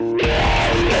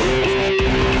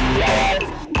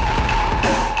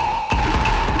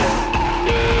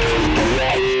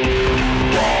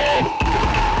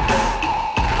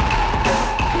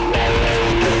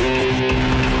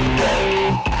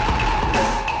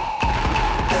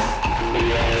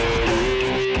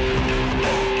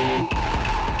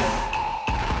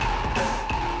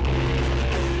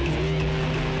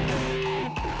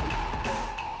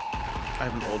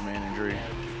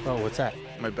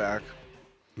My back.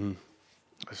 I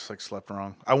just slept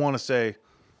wrong. I want to say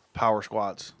power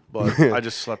squats, but I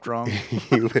just slept wrong.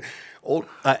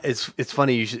 It's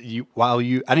funny. I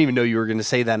didn't even know you were going to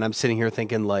say that, and I'm sitting here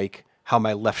thinking how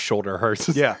my left shoulder hurts.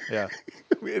 Yeah.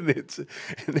 and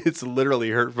it's literally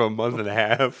hurt for a month and a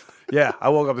half. Yeah, I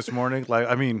woke up this morning.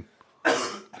 It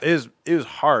was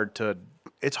hard to.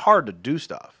 It's hard to do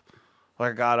stuff.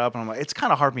 I got up and I'm like, it's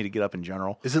kind of hard for me to get up in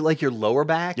general. Is it like your lower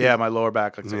back? Yeah, my lower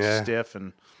back looks stiff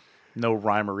and no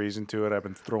rhyme or reason to it. I've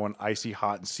been throwing icy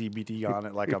hot and CBD on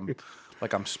it like I'm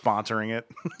sponsoring it.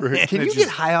 Can you get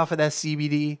high off of that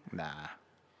CBD? Nah.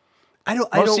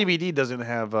 Most CBD doesn't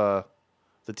have the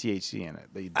THC in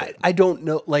it. I don't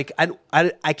know.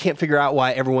 I can't figure out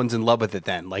why everyone's in love with it.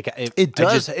 Then, it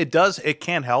does. It does. It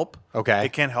can help. Okay.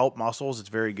 It can help muscles. It's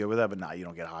very good with that. But you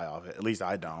don't get high off it. At least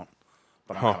I don't.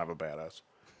 But I'm kind of a badass.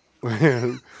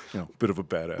 Bit of a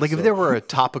badass. If there were a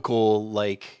topical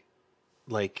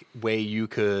way you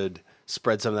could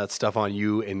spread some of that stuff on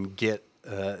you and get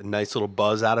a nice little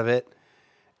buzz out of it,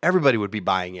 everybody would be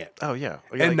buying it. Oh yeah.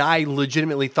 And I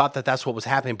legitimately thought that that's what was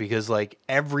happening because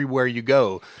everywhere you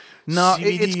go, no,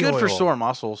 CBD it's good oil. for sore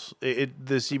muscles. The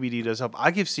CBD does help.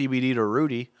 I give CBD to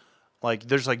Rudy.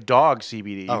 There's dog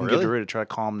CBD. You can give to Rudy to try to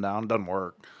calm him down. It doesn't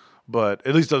work, but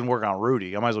at least it doesn't work on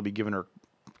Rudy. I might as well be giving her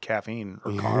caffeine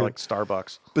or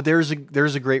Starbucks. But there's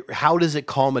a great. How does it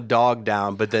calm a dog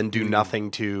down, but then do nothing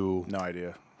to? No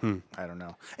idea. I don't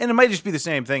know. And it might just be the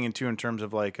same thing in terms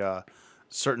of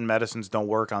certain medicines don't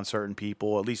work on certain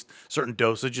people. At least certain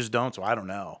dosages don't. So I don't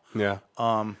know. Yeah.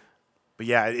 But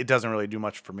yeah, it doesn't really do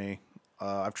much for me.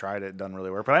 I've tried it; it doesn't really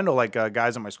work. But I know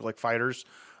guys in my school, fighters,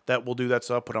 that will do that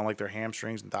stuff. Put on their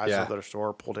hamstrings and thighs that are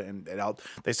sore, pulled it and it out.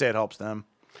 They say it helps them.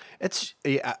 It's.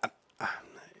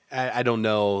 I don't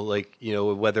know,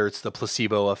 whether it's the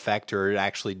placebo effect or it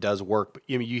actually does work. But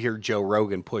you hear Joe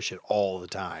Rogan push it all the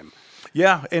time.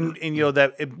 Yeah, and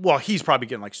he's probably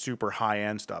getting super high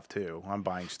end stuff too. I'm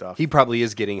buying stuff. He probably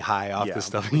is getting high off the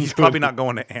stuff. He's probably not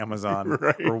going to Amazon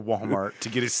or Walmart to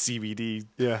get his CBD.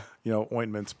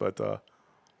 Ointments. But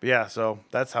yeah, so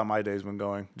that's how my day's been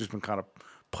going. Just been kind of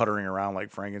puttering around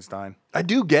like Frankenstein. I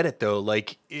do get it though.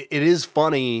 It is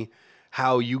funny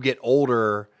how you get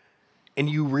older. And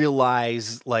you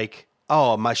realize,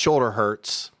 oh, my shoulder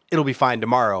hurts. It'll be fine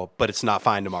tomorrow, but it's not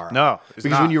fine tomorrow. No, it's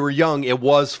because not. when you were young, it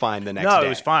was fine the next day. No, it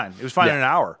was fine. It was fine in an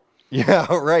hour. Yeah,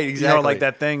 right. Exactly.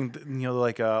 That thing. When you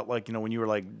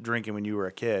were drinking when you were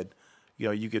a kid,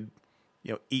 you could,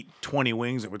 eat 20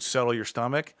 wings. It would settle your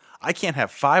stomach. I can't have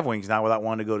 5 wings now without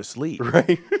wanting to go to sleep.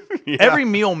 Right. Yeah. Every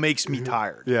meal makes me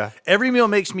tired. Yeah. Every meal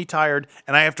makes me tired,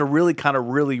 and I have to really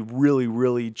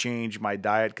really change my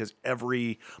diet because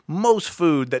most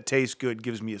food that tastes good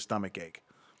gives me a stomach ache.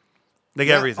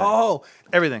 Everything. Oh,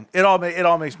 everything. It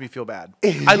all makes me feel bad.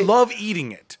 I love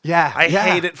eating it. Yeah. I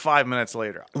hate it 5 minutes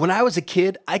later. When I was a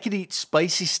kid, I could eat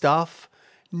spicy stuff.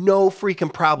 No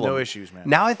freaking problem. No issues, man.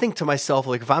 Now I think to myself,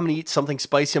 if I'm going to eat something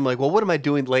spicy, I'm like, well, what am I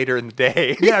doing later in the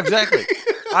day? Yeah, exactly.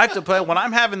 I have to play when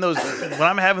I'm having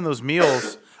those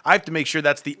meals. I have to make sure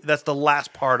that's the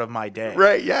last part of my day.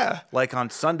 Right. Yeah. On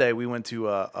Sunday, we went to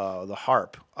the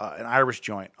Harp, an Irish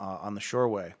joint on the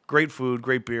Shoreway. Great food,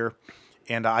 great beer,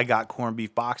 and I got corned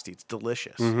beef boxed. It's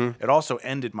delicious. Mm-hmm. It also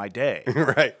ended my day.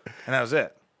 Right. And that was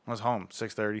it. I was home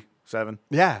 6:30, 7.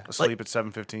 Yeah. Asleep at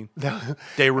 7:15.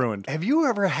 Day ruined. Have you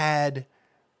ever had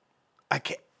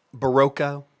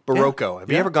Barocco? Barocco.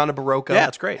 Have you ever gone to Barocco? Yeah,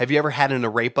 it's great. Have you ever had an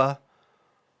arepa?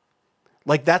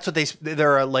 That's what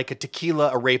they're a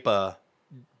tequila arepa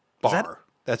bar.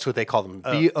 That's what they call them.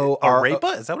 B-O-R.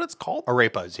 Arepa? Is that what it's called?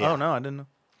 Arepas, yeah. Oh, no, I didn't know.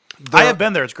 I have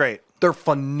been there. It's great. They're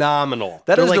phenomenal.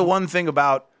 That is the one thing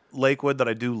about Lakewood that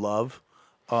I do love.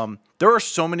 There are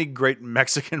so many great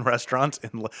Mexican restaurants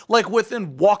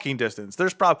within walking distance.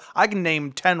 I can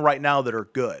name 10 right now that are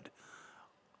good.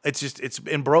 It's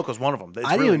in Barocco's one of them. It's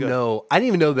I didn't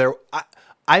even know there.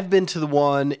 I've been to the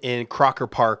one in Crocker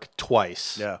Park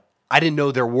twice. Yeah. I didn't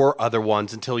know there were other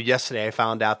ones until yesterday. I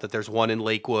found out that there's one in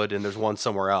Lakewood and there's one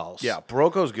somewhere else. Yeah,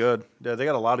 Barocco's good. Yeah, they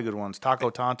got a lot of good ones. Taco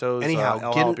Tantos. Anyhow,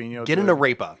 El Jalapeno. Get an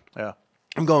arepa. Yeah.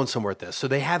 I'm going somewhere with this. So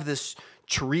they have this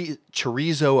chorizo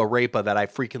arepa that I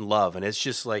freaking love, and it's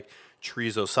just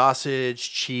chorizo sausage,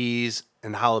 cheese,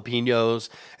 and jalapenos,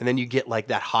 and then you get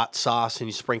that hot sauce and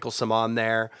you sprinkle some on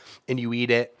there and you eat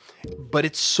it. But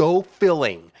it's so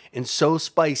filling and so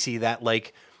spicy that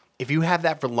if you have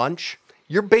that for lunch,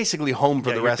 you're basically home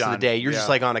for the rest of the day. You're just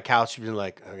on a couch. You're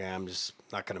like, okay, I'm just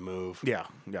not gonna move. Yeah,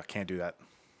 can't do that.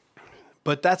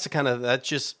 But that's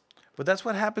just. But that's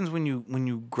what happens when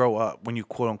you grow up. When you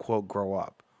quote unquote grow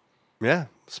up. Yeah.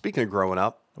 Speaking of growing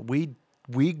up, we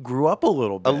we grew up a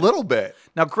little bit. A little bit.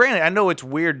 Now, granted, I know it's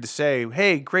weird to say,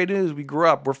 hey, great news, we grew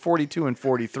up. We're 42 and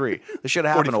 43. This should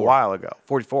have happened 44. a while ago.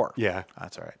 44. Yeah.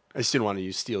 That's all right. I just didn't want to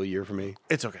use steal a year for me.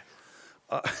 It's okay.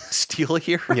 Steal a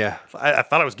year? Yeah. I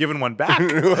thought I was giving one back.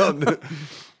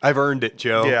 I've earned it,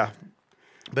 Joe. Yeah.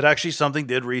 But actually, something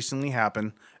did recently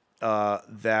happen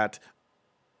that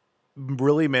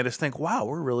really made us think, wow,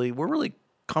 we're really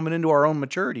coming into our own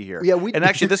maturity here. Yeah, and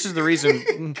actually, this is the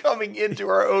reason. Coming into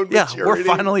our own Yeah, maturity. we're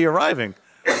finally arriving.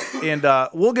 And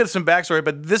we'll get some backstory,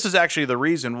 but this is actually the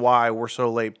reason why we're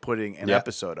so late putting an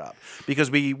episode up.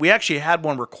 Because we actually had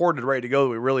one recorded, ready to go that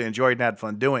we really enjoyed and had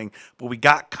fun doing, but we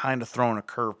got kind of thrown a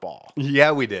curveball.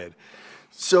 Yeah, we did.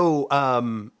 So,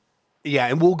 yeah,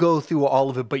 and we'll go through all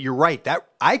of it, but you're right. That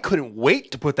I couldn't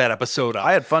wait to put that episode up.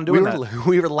 I had fun doing that.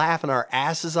 We were laughing our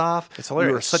asses off. It's hilarious.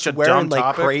 We were Such a swearing dumb like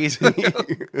topic. crazy.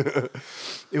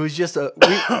 It was just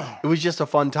a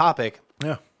fun topic.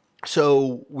 Yeah.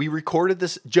 So we recorded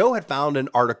this. Joe had found an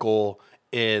article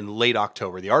in late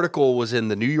October. The article was in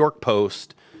the New York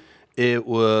Post. It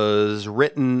was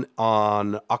written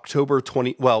on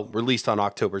released on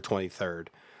October 23rd.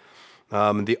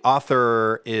 The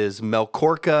author is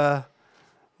Melkorka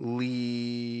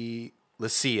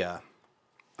Licia.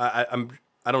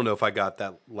 I don't know if I got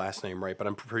that last name right, but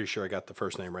I'm pretty sure I got the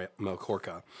first name right,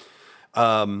 Melkorka.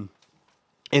 And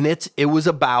it was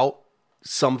about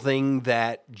something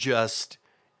that just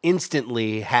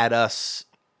instantly had us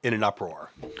in an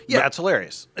uproar. Yeah, it's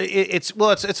hilarious. It's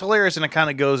hilarious, and it kind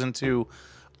of goes into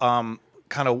kind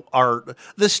of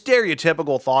the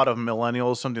stereotypical thought of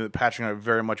millennials, something that Patrick and I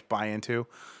very much buy into.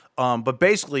 But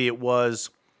basically, it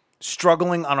was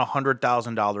struggling on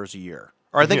 $100,000 a year,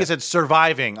 or I think it said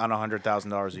surviving on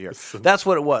 $100,000 a year. That's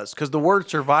what it was. Because the word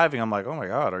surviving, I'm like, oh my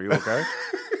god, are you okay?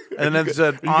 And then it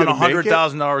said on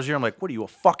 $100,000 a year. I'm like, what are you, a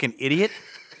fucking idiot?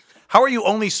 How are you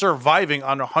only surviving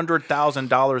on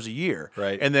 $100,000 a year?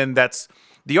 Right. And then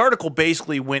the article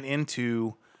basically went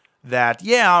into that.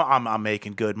 Yeah, I'm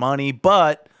making good money,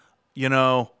 but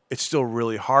it's still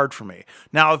really hard for me.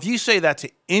 Now, if you say that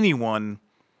to anyone,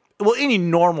 well, any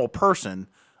normal person,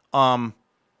 they're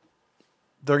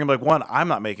gonna be like, one, I'm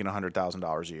not making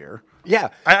 $100,000 a year. Yeah.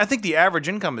 I think the average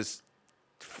income is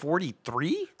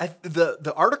 43.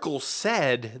 The article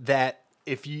said that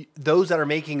those that are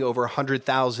making over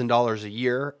 $100,000 a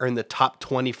year are in the top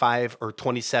 25 or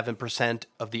 27%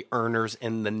 of the earners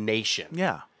in the nation.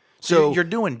 Yeah. So you're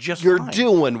doing just You're fine.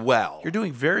 doing well. You're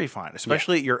doing very fine,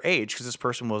 especially at your age, because this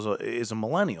person is a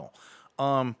millennial.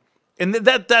 And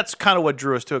that's kind of what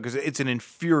drew us to it, because it's an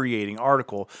infuriating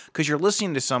article, because you're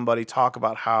listening to somebody talk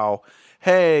about how,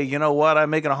 hey, you know what, I'm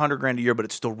making $100,000 a year, but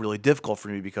it's still really difficult for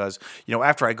me because,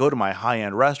 after I go to my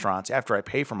high-end restaurants, after I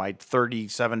pay for my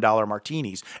 $37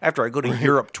 martinis, after I go to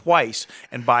Europe twice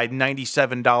and buy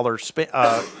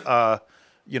 $97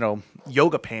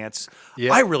 yoga pants,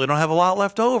 I really don't have a lot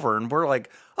left over. And we're like,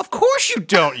 of course you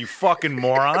don't, you fucking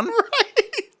moron.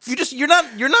 Right.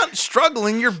 You're not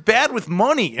struggling. You're bad with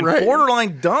money and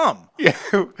borderline dumb. Yeah.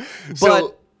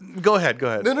 But go ahead.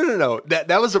 No.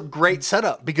 That was a great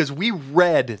setup, because we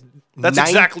read. That's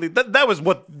exactly that was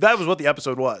what the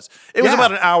episode was. It was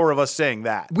about an hour of us saying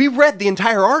that. We read the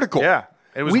entire article. Yeah.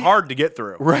 It was hard to get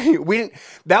through. Right.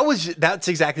 That's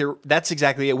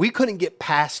exactly it. We couldn't get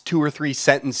past 2 or 3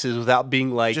 sentences without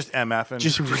being like Just MF and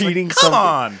just just reading like, come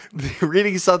on.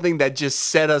 reading something that just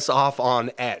set us off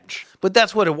on edge. But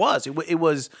that's what it was. It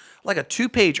was like a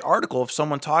 2-page article of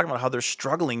someone talking about how they're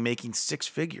struggling making 6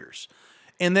 figures.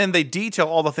 And then they detail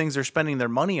all the things they're spending their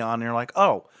money on, and you're like,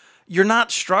 "Oh, you're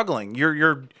not struggling.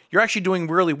 You're actually doing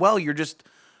really well. You're just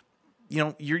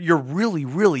you're really,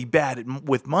 really bad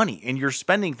with money, and you're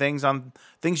spending things on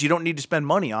things you don't need to spend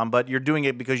money on, but you're doing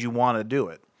it because you want to do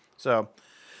it." So,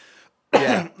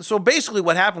 yeah. So basically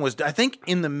what happened was, I think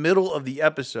in the middle of the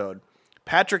episode,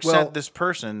 Patrick sent this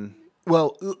person.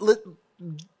 Well,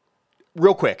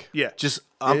 real quick. Yeah. Just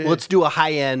let's do a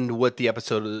high end what the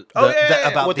episode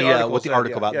about what the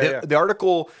article about. The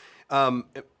article,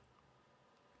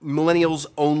 millennials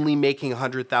only making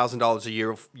 $100,000 a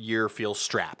year feel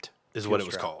strapped is what it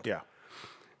was called. Yeah.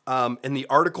 And the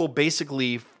article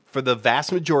basically, for the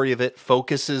vast majority of it,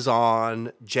 focuses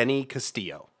on Jenny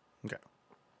Castillo. Okay.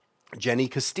 Jenny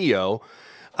Castillo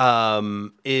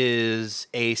is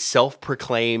a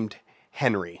self-proclaimed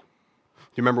Henry.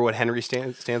 Do you remember what Henry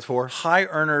stands for? High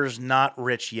earners, not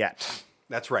rich yet.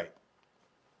 That's right.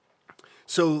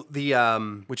 So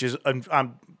the which is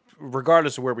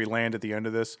regardless of where we land at the end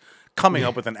of this, coming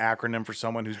up with an acronym for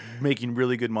someone who's making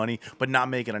really good money but not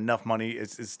making enough money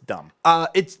is dumb.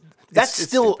 It's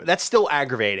stupid. that's still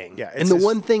aggravating. Yeah, and the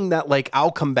one thing that like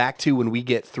I'll come back to when we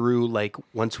get through, like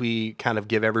once we kind of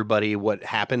give everybody what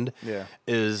happened,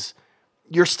 is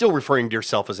you're still referring to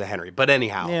yourself as a Henry. But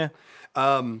anyhow, Yeah.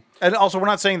 And also, we're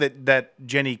not saying that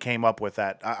Jenny came up with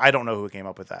that. I don't know who came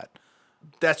up with that.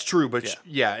 that's true. But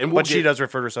and But she does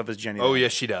refer to herself as Jenny. Oh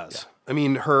yes, she does. I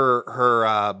mean,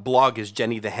 her blog is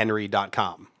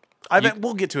jennythehenry.com.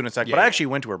 We'll get to it in a second. But I actually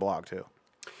went to her blog too.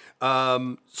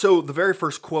 So the very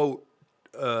first quote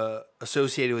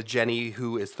associated with Jenny,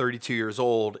 who is 32 years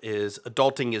old, is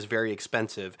adulting is very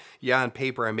expensive. Yeah, on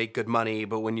paper I make good money,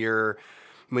 but when you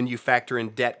factor in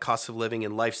debt, cost of living,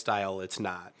 and lifestyle, it's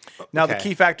not. Now, the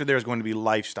key factor there is going to be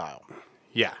lifestyle.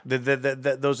 Yeah.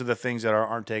 Those are the things that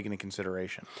aren't taken in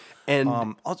consideration. And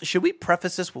Also, should we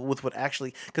preface this with what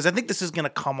actually, because I think this is going to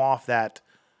come off that,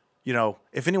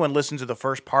 if anyone listens to the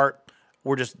first part,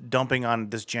 we're just dumping on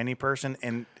this Jenny person,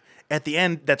 and at the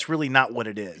end, that's really not what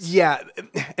it is. yeah,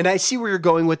 and I see where you're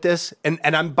going with this, and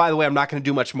I'm, by the way, I'm not going to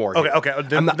do much more. Okay, here. okay.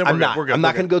 Then we're good. We're good. I'm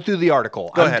not going to go through the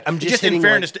article. Go ahead. I'm just in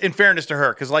hitting, fairness to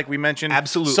her, because like we mentioned,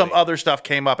 Absolutely. some other stuff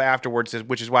came up afterwards,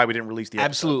 which is why we didn't release the episode.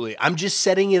 Absolutely. I'm just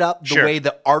setting it up the Sure. way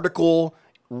the article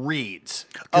reads.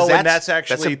 'Cause Oh, and that's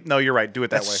actually that's no. You're right. Do it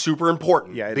that that's way. super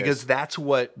important. Yeah, it because is. that's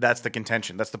what. That's the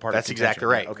contention. That's the part. That's of contention. exactly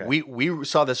right. Okay. We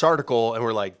saw this article and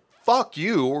we're like, "Fuck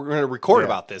you! We're going to record Yeah.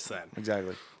 about this then."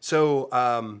 Exactly. So,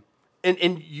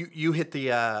 and you hit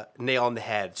the nail on the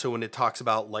head. So when it talks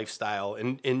about lifestyle,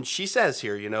 and she says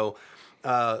here,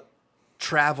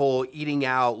 travel, eating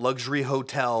out, luxury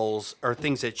hotels are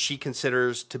things that she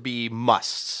considers to be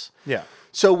musts. Yeah.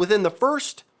 So within the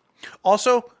first,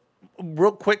 Also,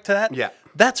 real quick to that. Yeah.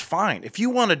 That's fine. If you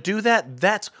want to do that,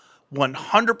 that's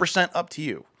 100% up to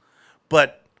you.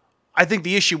 But I think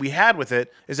the issue we had with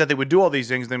it is that they would do all these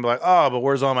things and then be like, oh, but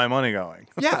where's all my money going?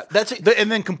 yeah, that's it. And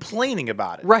then complaining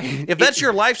about it. Right. If that's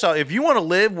your lifestyle, if you want to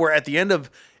live where at the end of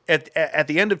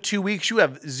 2 weeks you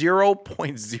have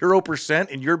 0.0%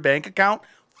 in your bank account,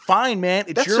 fine, man.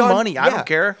 It's your money. I don't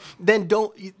care. Then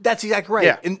don't. That's exactly right.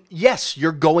 Yeah. And yes,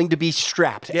 you're going to be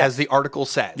strapped, as the article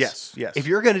says. Yes, yes. If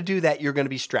you're going to do that, you're going to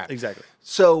be strapped. Exactly.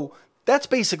 So that's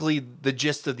basically the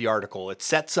gist of the article. It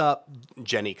sets up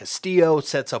Jenny Castillo,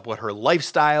 sets up what her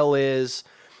lifestyle is,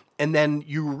 and then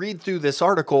you read through this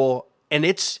article, and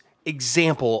it's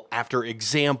example after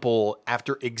example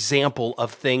after example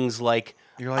of things like,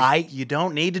 You're like, you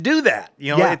don't need to do that.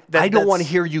 I don't want to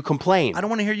hear you complain. I don't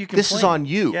want to hear you complain. This is on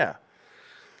you. Yeah.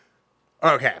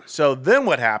 Okay. So then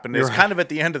what happened is kind of at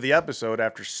the end of the episode,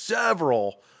 after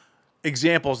several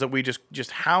examples that we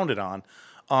just hounded on,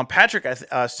 Patrick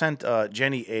sent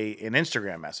Jenny an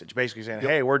Instagram message basically saying,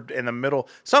 hey, we're in the middle,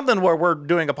 something where we're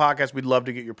doing a podcast. We'd love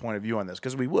to get your point of view on this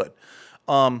because we would.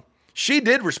 She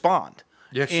did respond.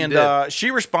 Yes, she and did.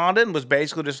 She responded and was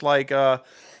basically just like,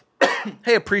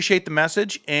 hey, appreciate the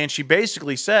message. And she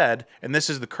basically said, and this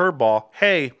is the curveball,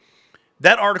 hey,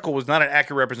 that article was not an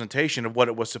accurate representation of what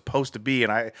it was supposed to be.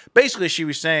 And she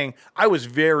was saying I was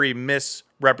very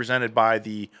misrepresented by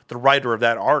the writer of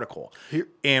that article,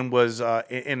 and was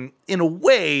in a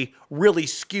way really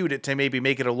skewed it to maybe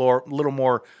make it a little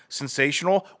more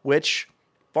sensational. Which,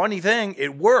 funny thing,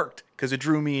 it worked because it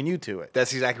drew me and you to it.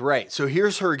 That's exactly right. So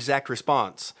here's her exact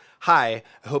response. Hi,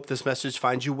 I hope this message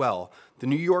finds you well. The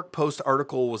New York Post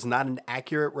article was not an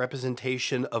accurate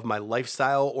representation of my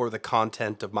lifestyle or the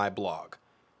content of my blog.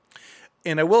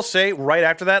 And I will say, right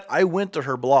after that, I went to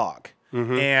her blog,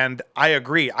 and I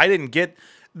agree. I didn't get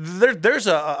there's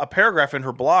a paragraph in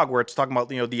her blog where it's talking about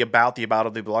the about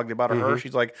of the blog, the about of her.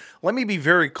 She's like, let me be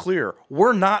very clear,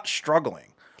 we're not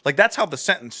struggling. Like that's how the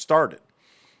sentence started.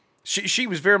 She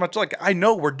was very much like, I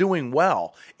know we're doing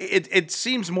well. It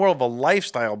seems more of a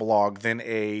lifestyle blog than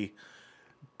a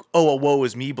woe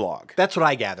is me blog. That's what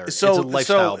I gather. It's a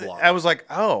lifestyle blog. I was like,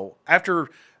 oh, after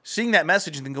seeing that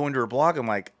message and then going to her blog, I'm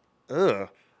like, ugh,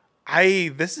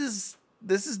 this is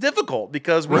difficult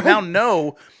because we now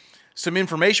know some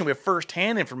information. We have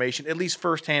firsthand information, at least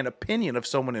firsthand opinion of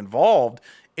someone involved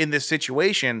in this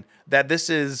situation. That this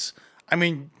is, I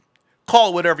mean,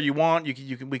 call it whatever you want.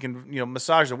 We can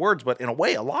massage the words, but in a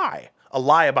way, a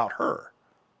lie about her.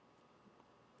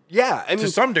 Yeah, I mean, to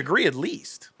some degree, at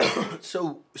least.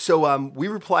 So we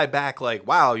replied back like,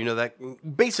 wow,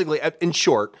 that basically, in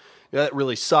short, that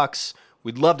really sucks.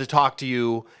 We'd love to talk to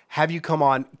you. Have you come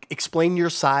on, explain your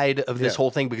side of this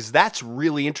whole thing, because that's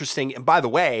really interesting. And by the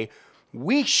way,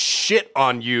 we shit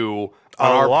on you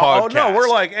on our podcast. Oh no, we're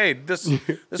like, hey, this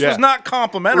was not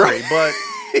complimentary, but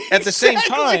at the same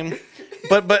time,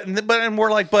 but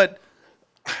we're like, but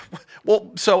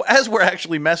Well, so as we're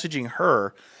actually messaging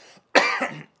her,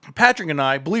 Patrick and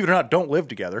I, believe it or not, don't live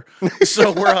together.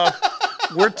 So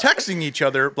we're texting each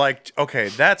other like, okay,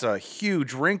 that's a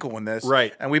huge wrinkle in this.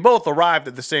 Right. And we both arrived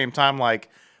at the same time like,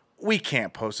 we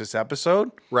can't post this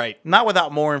episode. Right. Not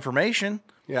without more information.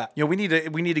 Yeah. You know, we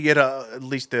need to get at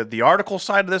least the article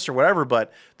side of this or whatever,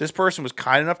 but this person was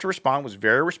kind enough to respond, was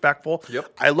very respectful.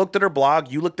 Yep. I looked at her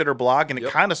blog, you looked at her blog, and it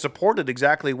kind of supported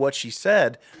exactly what she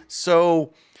said.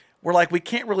 So we're like, we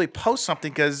can't really post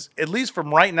something because at least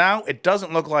from right now, it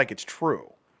doesn't look like it's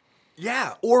true.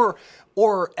 Yeah, or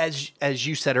as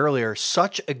you said earlier,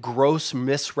 such a gross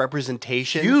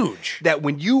misrepresentation. Huge. That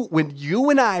when you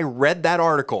and I read that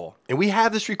article, and we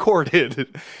have this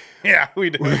recorded, Yeah, we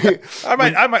do.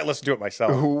 I might listen to it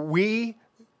myself. we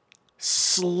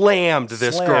slammed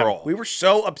this Slam. girl. We were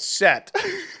so upset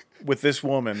with this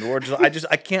woman. I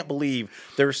can't believe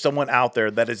there's someone out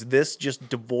there that is this just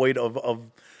devoid of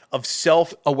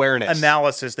Awareness.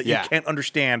 analysis that Yeah. you can't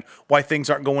understand why things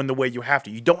aren't going the way you have to.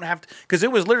 You don't have to, because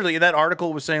it was literally that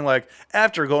article was saying like,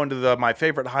 after going to my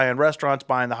favorite high-end restaurants,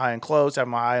 buying the high-end clothes,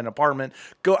 having my high-end apartment,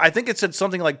 I think it said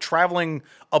something like traveling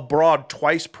abroad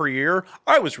twice per year.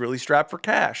 I was really strapped for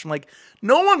cash. I'm like,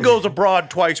 no one goes abroad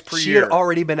twice per She year. had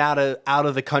already been out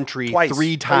of the country Twice.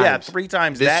 3 Oh, times. yeah, 3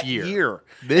 times this that year.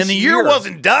 and This the year year.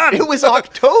 wasn't done. It was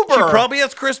October. She probably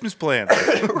has Christmas plans.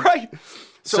 Right.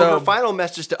 So So- her final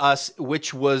message to us,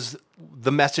 which was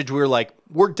the message we were like,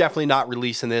 we're definitely not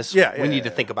releasing this. Yeah, we need yeah, to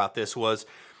yeah. think about this, was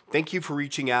thank you for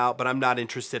reaching out, but I'm not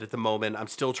interested at the moment. I'm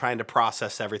still trying to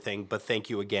process everything, but thank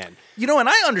you again. You know, and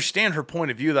I understand her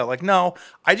point of view that, like, no,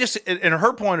 in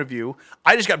her point of view,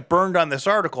 I just got burned on this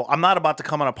article. I'm not about to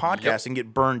come on a podcast and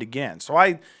get burned again.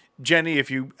 So Jenny,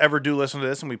 if you ever do listen to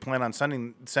this and we plan on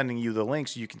sending you the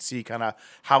links, you can see kind of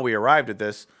how we arrived at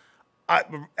this.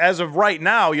 As of right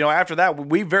now, you know, after that,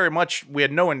 we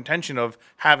had no intention of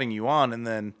having you on and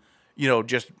then, you know,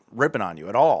 just ripping on you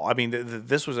at all. I mean,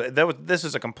 this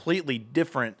is a completely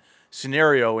different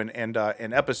scenario and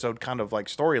an episode kind of like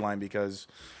storyline because,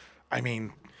 I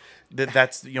mean,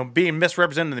 that's, you know, being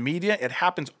misrepresented in the media. It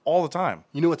happens all the time.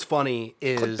 You know what's funny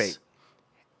is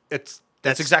Clickbait.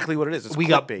 That's exactly what it is. It's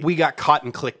clickbait. we got caught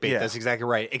in clickbait. Yeah. That's exactly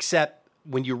right. Except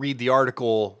when you read the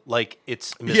article, like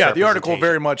it's a yeah, the article misrepresentation.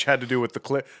 very much had to do with the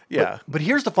clip. Yeah. But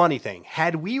here's the funny thing.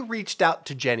 Had we reached out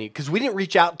to Jenny, because we didn't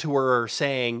reach out to her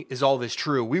saying, is all this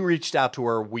true? We reached out to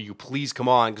her, will you please come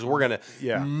on? Because we're going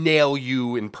to nail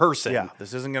you in person. Yeah,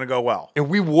 this isn't going to go well. And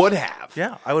we would have.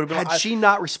 Yeah, I would have been. Had she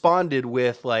not responded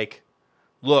with, like,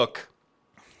 look,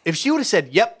 if she would have said,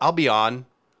 yep, I'll be on,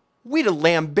 we'd have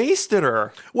lambasted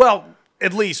her. Well,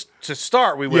 at least to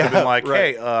start, we would have Yeah, been like,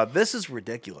 right. hey, this is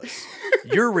ridiculous.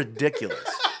 You're ridiculous.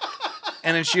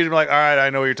 And then she'd be like, all right,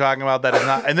 I know what you're talking about. That is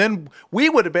not. And then we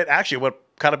would have been, actually, what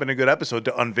kind of been a good episode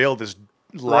to unveil this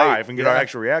live and get our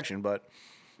actual reaction. But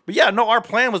yeah, no, our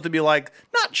plan was to be like,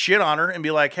 not shit on her and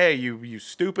be like, hey, you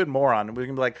stupid moron. And we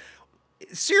can be like,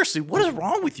 seriously, what is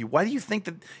wrong with you? Why do you think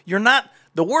that you're not,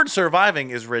 the word surviving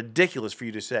is ridiculous for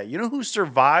you to say. You know who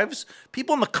survives?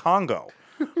 People in the Congo.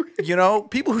 You know,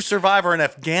 people who survive are in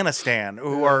Afghanistan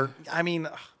who are, I mean,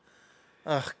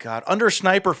 oh God, under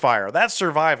sniper fire. That's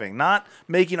surviving, not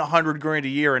making $100,000 a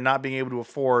year and not being able to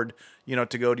afford, you know,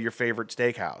 to go to your favorite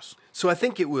steakhouse. So I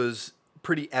think it was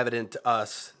pretty evident to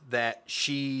us that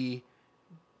she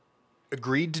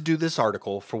agreed to do this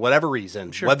article for whatever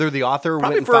reason, whether the author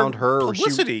went and found her or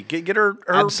publicity, get her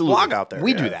Absolutely. blog out there.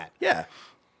 We do that. Yeah.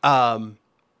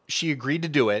 she agreed to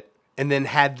do it and then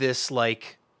had this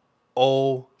like,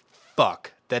 oh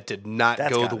fuck, that did not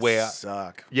That's go the gotta way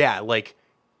suck. Yeah, like,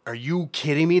 are you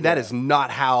kidding me? That is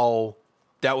not how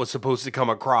that was supposed to come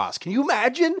across. Can you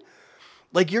imagine?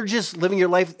 Like, you're just living your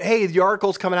life. Hey, the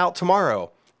article's coming out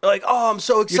tomorrow. Like, oh, I'm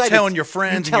so excited. You're telling your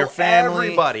friends and your family.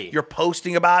 everybody. You're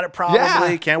posting about it probably.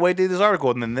 Yeah. Can't wait to do this article.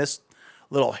 And then this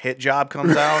little hit job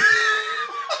comes out.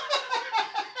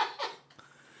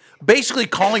 Basically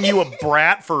calling you a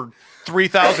brat for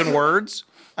 3,000 words.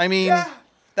 I mean,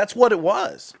 that's what it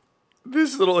was.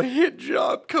 This little hit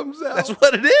job comes out. That's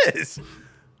what it is.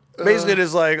 Basically, it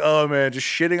is like, oh man, just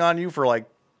shitting on you for like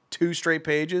 2 straight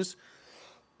pages.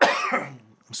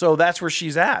 So that's where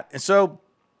she's at. And so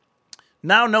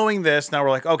now knowing this, now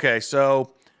we're like, okay,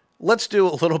 so let's do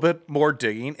a little bit more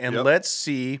digging and let's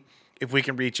see if we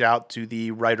can reach out to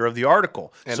the writer of the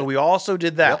article. And so we also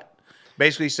did that.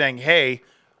 Basically saying, hey,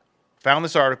 found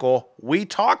this article. We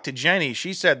talked to Jenny.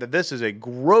 She said that this is a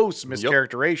gross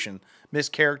mischaracterization.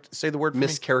 Say the word for me.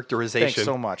 Mischaracterization. Thanks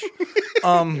so much.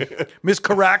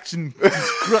 Miscorrection.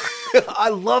 I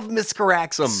love Miss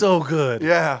Caraxum. So good.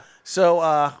 Yeah.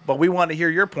 So, but we want to hear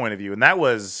your point of view, and that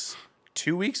was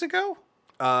 2 weeks ago.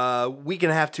 Week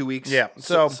and a half, 2 weeks. Yeah.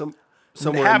 So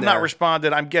somewhere have in not there.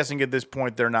 responded. I'm guessing at this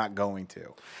point they're not going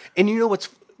to. And you know what's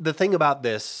the thing about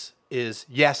this is,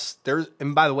 yes, there's,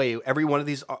 and by the way, every one of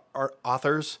these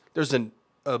authors, there's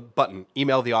a button,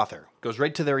 email the author, goes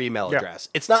right to their email address.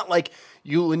 It's not like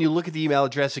when you look at the email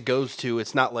address it goes to,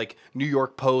 it's not like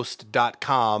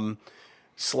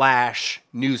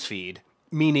newyorkpost.com/newsfeed,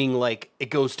 meaning like it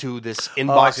goes to this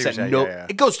inbox see what you're that saying.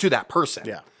 it goes to that person.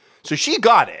 Yeah. So she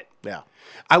got it. Yeah.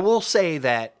 I will say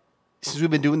that since we've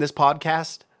been doing this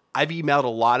podcast, I've emailed a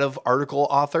lot of article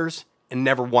authors and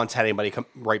never once had anybody come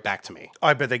right back to me.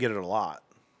 I bet they get it a lot.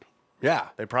 Yeah.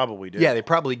 They probably do. Yeah, they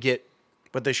probably get.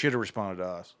 But they should have responded to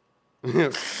us.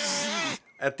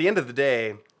 At the end of the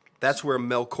day, that's where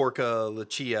Melcorca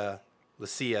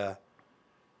Lucia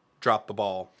dropped the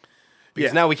ball.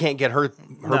 Because now we can't get her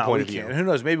No, point we of view. can't. Who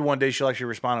knows? Maybe one day she'll actually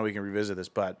respond and we can revisit this.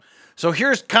 But so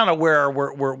here's kind of where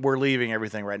we're leaving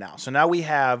everything right now. So now we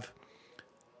have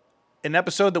an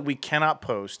episode that we cannot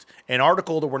post, an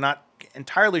article that we're not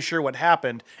entirely sure what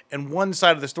happened, and one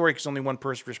side of the story because only one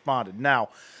person responded. Now,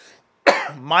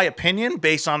 my opinion,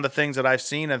 based on the things that I've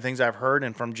seen and things I've heard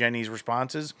and from Jenny's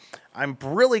responses, I'm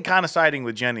really kind of siding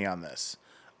with Jenny on this.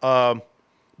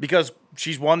 Because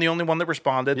she's the only one that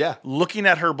responded. Yeah. Looking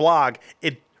at her blog,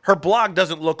 her blog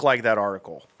doesn't look like that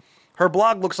article. Her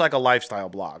blog looks like a lifestyle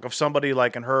blog of somebody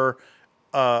like in her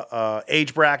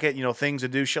age bracket, things to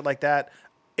do, shit like that.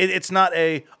 It's not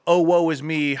woe is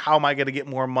me, how am I going to get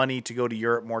more money to go to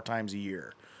Europe more times a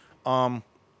year?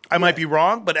 I might be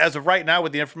wrong, but as of right now,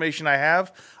 with the information I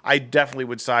have, I definitely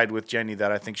would side with Jenny that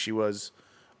I think she was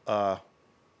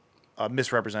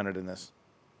misrepresented in this.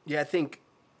 Yeah, I think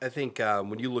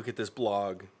when you look at this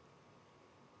blog,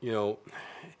 the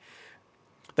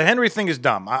Henry thing is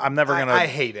dumb. I'm never gonna. I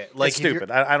hate it. Like it's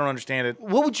stupid. I don't understand it.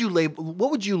 What would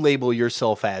you label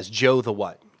yourself as? Joe the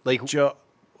what? Like Joe,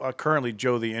 currently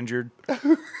Joe the injured,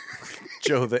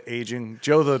 Joe the aging,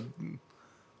 Joe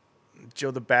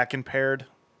the back impaired.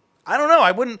 I don't know. I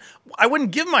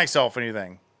wouldn't give myself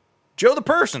anything. Joe the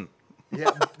person. Yeah,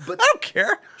 but I don't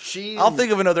care. I'll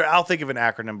think of an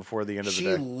acronym before the end of the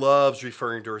day. She loves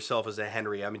referring to herself as a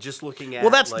Henry. I mean, just looking at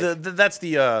that's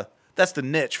the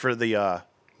niche for the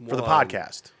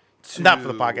podcast. Not for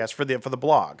the podcast, for the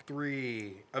blog.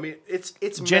 3. I mean,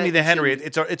 it's Jenny the Henry.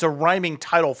 It's a rhyming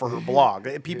title for her blog.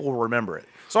 People will remember it.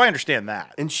 So I understand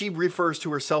that. And she refers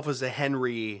to herself as a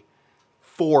Henry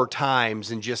 4 times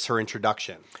in just her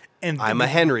introduction. And I'm a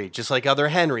Henry, just like other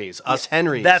Henrys, us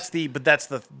Henrys. That's the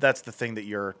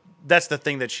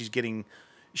thing that she's getting.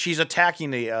 She's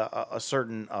attacking a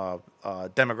certain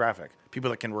demographic, people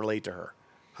that can relate to her.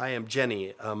 Hi, I'm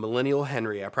Jenny, a millennial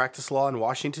Henry. I practice law in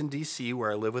Washington, D.C.,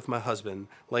 where I live with my husband.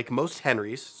 Like most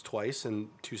Henrys, twice in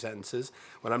 2 sentences,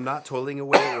 when I'm not toiling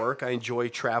away at work, I enjoy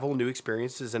travel, new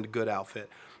experiences, and a good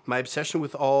outfit. My obsession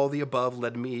with all the above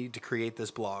led me to create this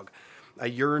blog. I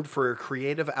yearned for a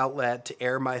creative outlet to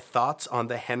air my thoughts on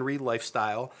the Henry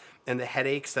lifestyle and the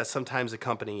headaches that sometimes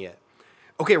accompany it.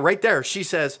 Okay, right there, she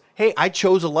says, hey, I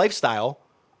chose a lifestyle.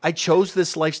 I chose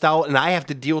this lifestyle, and I have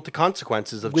to deal with the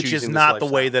consequences of choosing this lifestyle. Which is not the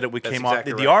way that it came off.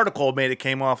 The article made it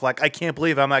came off like, I can't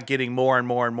believe I'm not getting more and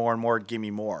more and more and more. Give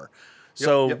me more.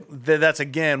 So that's,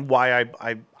 again, why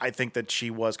I think that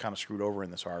she was kind of screwed over in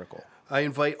this article. I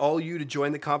invite all you to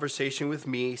join the conversation with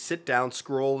me. Sit down,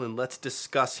 scroll, and let's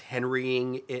discuss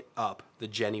Henrying it up the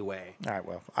Jenny way. All right,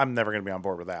 well, I'm never going to be on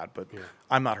board with that, but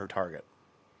I'm not her target.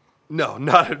 No,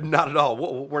 not at all.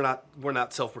 We're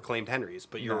not self-proclaimed Henrys,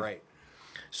 but you're right.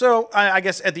 So I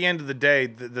guess at the end of the day,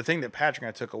 the thing that Patrick and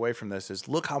I took away from this is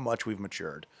look how much we've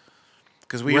matured.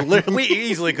 Because we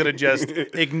easily could have just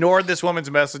ignored this woman's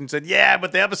message and said, yeah,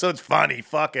 but the episode's funny.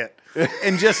 Fuck it.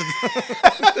 And just...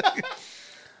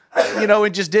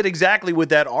 and just did exactly what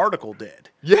that article did.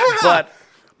 Yeah. But,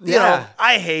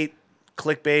 I hate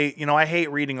clickbait. I hate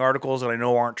reading articles that I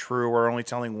know aren't true or only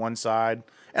telling one side.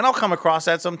 And I'll come across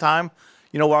that sometime.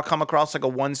 Where I'll come across like a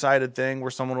one-sided thing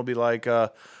where someone will be like,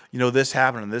 this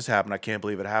happened and this happened. I can't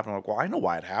believe it happened. I'm like, well, I know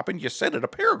why it happened. You said it a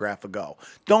paragraph ago.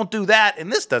 Don't do that, and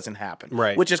this doesn't happen.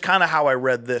 Right. Which is kind of how I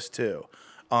read this, too.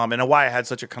 And why I had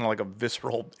such a kind of like a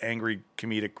visceral, angry,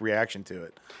 comedic reaction to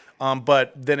it.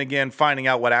 But then again, finding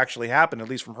out what actually happened, at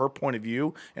least from her point of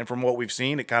view and from what we've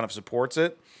seen, it kind of supports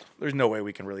it. There's no way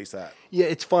we can release that. Yeah,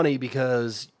 it's funny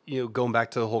because, going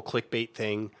back to the whole clickbait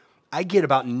thing, I get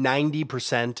about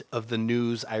 90% of the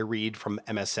news I read from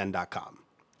MSN.com.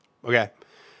 Okay?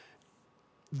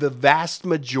 The vast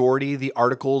majority of the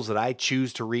articles that I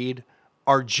choose to read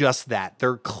are just that.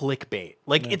 They're clickbait.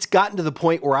 It's gotten to the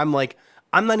point where I'm like,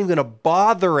 I'm not even going to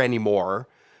bother anymore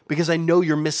because I know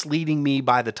you're misleading me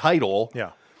by the title.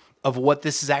 Yeah. of what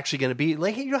this is actually going to be.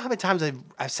 Like, you know how many times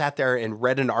I've sat there and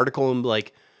read an article and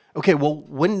like, okay, well,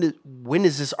 when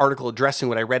is this article addressing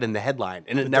what I read in the headline?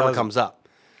 And it never doesn't. comes up.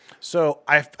 So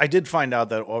I did find out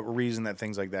that a reason that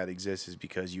things like that exist is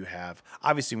because you have,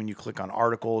 obviously when you click on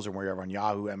articles or wherever on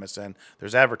Yahoo, MSN,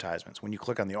 there's advertisements. When you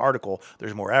click on the article,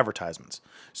 there's more advertisements.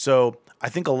 So I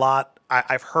think a lot,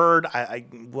 I've heard, I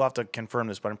will have to confirm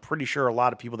this, but I'm pretty sure a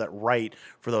lot of people that write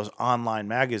for those online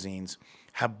magazines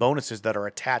have bonuses that are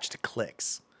attached to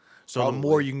clicks. So the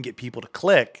more you can get people to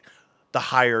click, the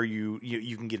higher you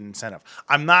can get an incentive.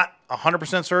 I'm not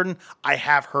 100% certain. I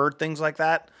have heard things like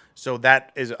that. So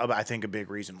that is, I think, a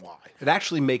big reason why. It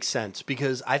actually makes sense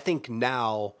because I think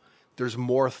now there's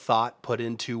more thought put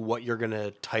into what you're going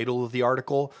to title the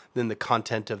article than the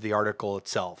content of the article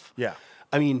itself. Yeah.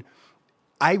 I mean,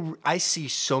 I see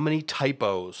so many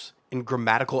typos and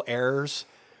grammatical errors,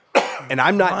 and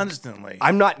I'm not Constantly.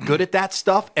 I'm not good at that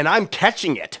stuff, and I'm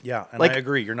catching it. Yeah, and I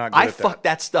agree. You're not good I at that. fuck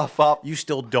that stuff up. You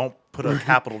still don't put a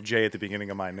capital J at the beginning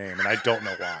of my name, and I don't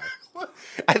know why.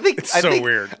 I think so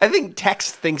weird. I think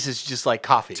text thinks it's just like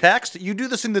coffee. Text? You do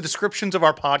this in the descriptions of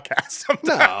our podcast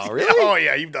sometimes. No, really? Oh,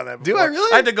 yeah, you've done that before. Do I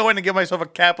really? I had to go in and give myself a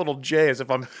capital J as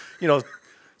if I'm,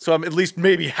 so I'm at least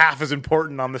maybe half as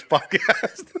important on this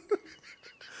podcast.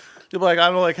 You're like,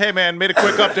 I'm like, hey, man, made a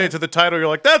quick update to the title. You're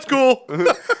like, that's cool.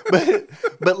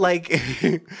 but like,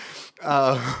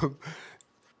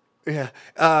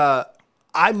 yeah.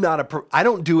 I'm not I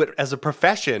don't do it as a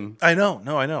profession. I know.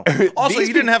 No, I know. Also,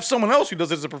 you didn't have someone else who does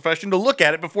it as a profession to look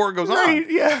at it before it goes Right, on.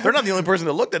 yeah. They're not the only person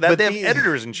that looked at that. They have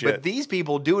editors and shit. But these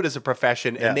people do it as a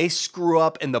profession, Yeah. and they screw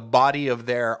up in the body of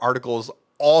their articles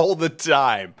all the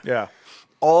time. Yeah.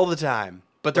 All the time.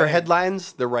 But their Right.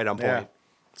 headlines, they're right on point. Yeah.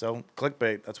 So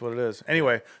clickbait, that's what it is.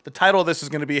 Anyway, the title of this is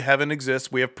going to be Heaven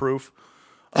Exists. We have proof.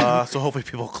 So hopefully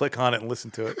people click on it and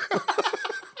listen to it.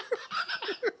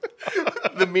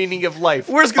 The meaning of life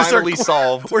Where's gonna finally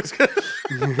start, solved.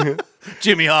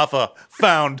 Jimmy Hoffa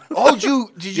found. Oh, did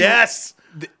you? Yes.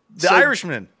 The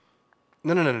Irishman.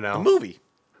 No. The movie.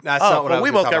 That's not what I was we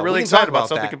gonna both talk got about. really We can excited talk about about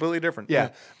something that. completely different. Yeah,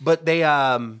 but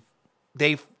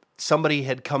somebody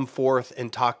had come forth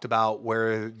and talked about what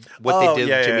they did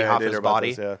with Jimmy Hoffa's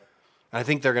body. Yeah. I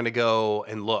think they're going to go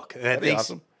and look. And I That'd be think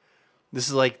awesome. this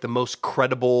is like the most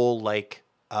credible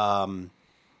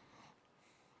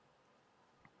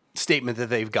statement that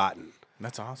they've gotten.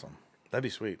 That's awesome. That'd be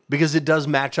sweet. Because it does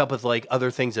match up with like other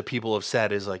things that people have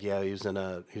said is like, yeah, he was in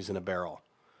a barrel.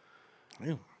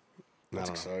 Ew. That's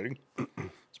exciting.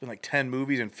 It's been like 10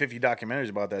 movies and 50 documentaries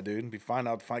about that dude. It'd be fine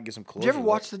out to get some closure. Did you ever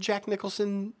watch the Jack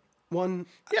Nicholson one?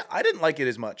 Yeah, I didn't like it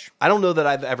as much. I don't know that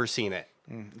I've ever seen it.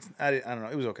 I don't know.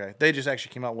 It was okay. They just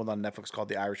actually came out with one on Netflix called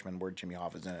The Irishman where Jimmy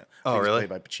Hoffa's in it. Oh, He's really?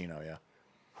 Played by Pacino, yeah.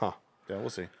 Huh. Yeah, we'll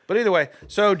see. But either way,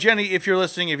 so Jenny, if you're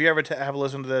listening, if you ever have a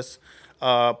listen to this,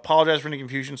 apologize for any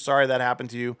confusion. Sorry that happened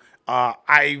to you.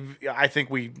 I think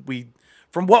we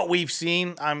from what we've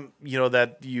seen,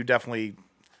 that you definitely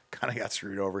kind of got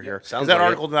screwed over here. sounds That like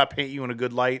article did not paint you in a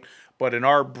good light, but in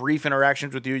our brief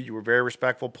interactions with you, you were very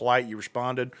respectful, polite. You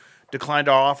responded, declined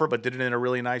our offer, but did it in a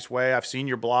really nice way. I've seen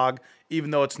your blog,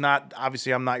 even though it's not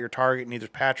obviously I'm not your target, neither's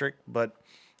Patrick, but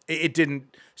it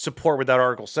didn't support what that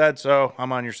article said, so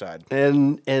I'm on your side.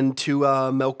 And to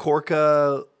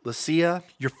Melcorca Lucia,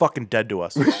 You're fucking dead to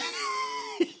us.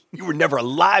 you were never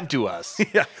alive to us.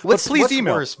 Yeah, What's but please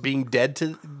email. worse, becoming dead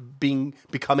to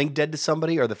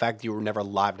somebody, or the fact that you were never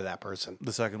alive to that person?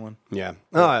 The second one. Yeah.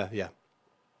 Yeah.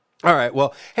 All right.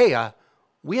 Well, hey,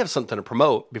 we have something to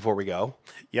promote before we go.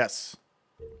 Yes.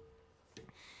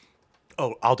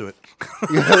 Oh, I'll do it.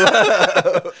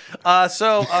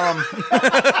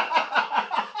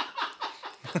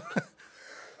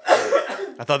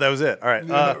 I thought that was it. All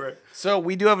right. So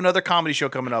we do have another comedy show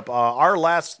coming up. Our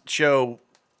last show,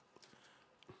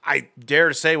 I dare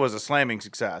to say, was a slamming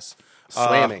success.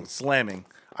 Slamming.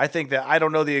 I think that I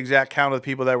don't know the exact count of the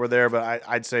people that were there, but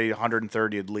I'd say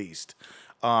 130 at least.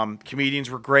 Comedians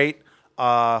were great.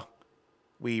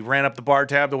 We ran up the bar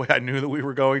tab the way I knew that we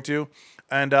were going to.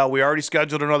 And we already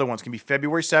scheduled another one. It's going to be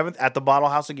February 7th at the Bottle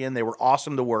House again. They were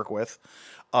awesome to work with.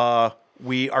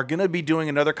 We are going to be doing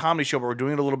another comedy show, but we're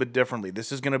doing it a little bit differently.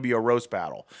 This is going to be a roast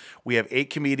battle. We have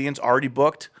 8 comedians already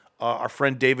booked. Our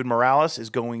friend David Morales is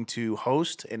going to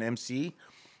host and MC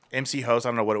host. I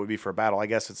don't know what it would be for a battle. I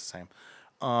guess it's the same.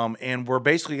 And we're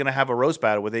basically going to have a roast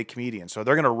battle with 8 comedians. So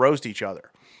they're going to roast each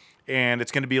other. And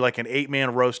it's going to be like an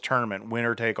 8-man roast tournament,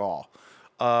 winner take all.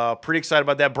 Pretty excited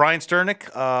about that. Brian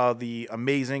Sternick, the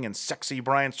amazing and sexy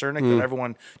Brian Sternick that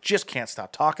everyone just can't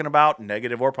stop talking about,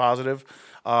 negative or positive,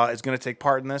 is going to take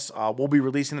part in this. We'll be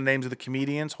releasing the names of the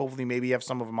comedians. Hopefully maybe have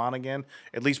some of them on again.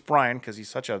 At least Brian, because he's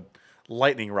such a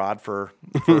lightning rod for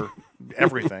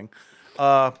everything.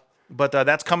 But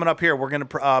that's coming up here. We're going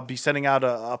to be sending out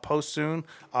a post soon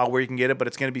where you can get it, but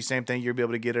it's going to be the same thing. You'll be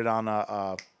able to get it on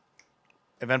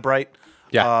Eventbrite.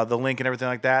 Yeah. The link and everything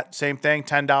like that. Same thing,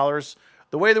 $10.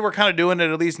 The way that we're kind of doing it,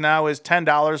 at least now, is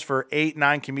 $10 for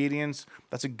 8-9 comedians.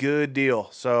 That's a good deal.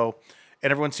 So,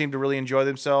 and everyone seemed to really enjoy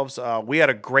themselves. We had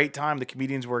a great time. The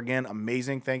comedians were, again,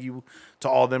 amazing. Thank you to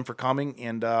all of them for coming.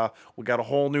 And we got a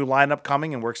whole new lineup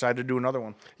coming, and we're excited to do another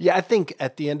one. Yeah, I think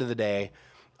at the end of the day,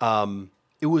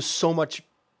 it was so much.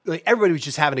 Like, everybody was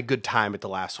just having a good time at the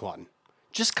last one.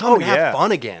 Just come and have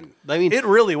fun again. I mean, it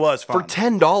really was fun. For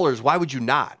 $10, why would you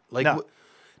not? Like, no.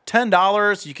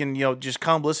 $10, you can just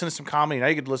come listen to some comedy. Now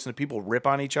you can listen to people rip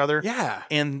on each other. Yeah,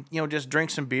 and just drink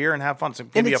some beer and have fun. So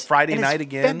maybe a Friday night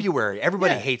again. February.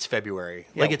 Everybody hates February.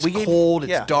 Yeah, like it's cold.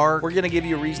 It's dark. We're gonna give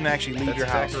you a reason to actually leave your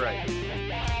house. Right.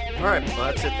 All right. Well,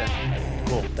 that's it then.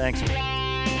 Cool. Thanks.